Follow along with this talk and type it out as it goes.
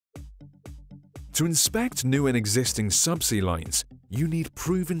To inspect new and existing subsea lines, you need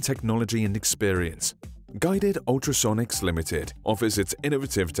proven technology and experience. Guided Ultrasonics Limited offers its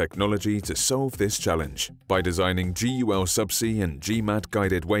innovative technology to solve this challenge by designing GUL Subsea and gMAT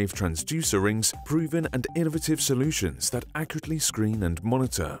guided wave transducer rings, proven and innovative solutions that accurately screen and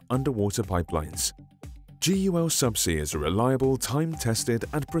monitor underwater pipelines. GUL Subsea is a reliable, time-tested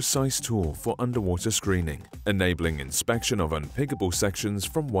and precise tool for underwater screening, enabling inspection of unpickable sections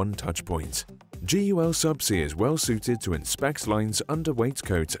from one touchpoint. GUL Subsea is well suited to inspect lines under weight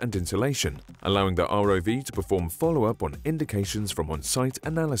coat and insulation, allowing the ROV to perform follow-up on indications from on-site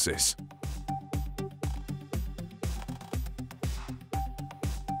analysis.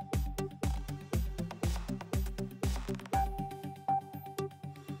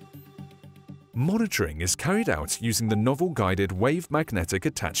 Monitoring is carried out using the novel guided wave magnetic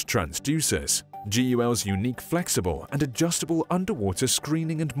attached transducers, GUL's unique flexible and adjustable underwater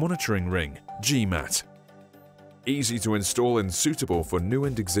screening and monitoring ring, gMAT. Easy to install and suitable for new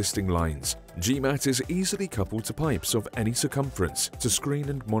and existing lines, gMAT is easily coupled to pipes of any circumference to screen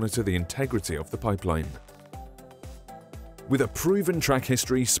and monitor the integrity of the pipeline. With a proven track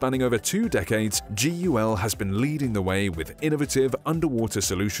history spanning over 2 decades, GUL has been leading the way with innovative underwater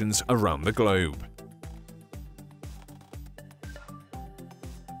solutions around the globe.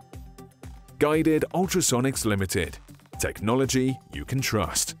 Guided Ultrasonics Limited. Technology you can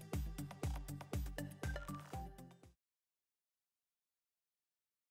trust.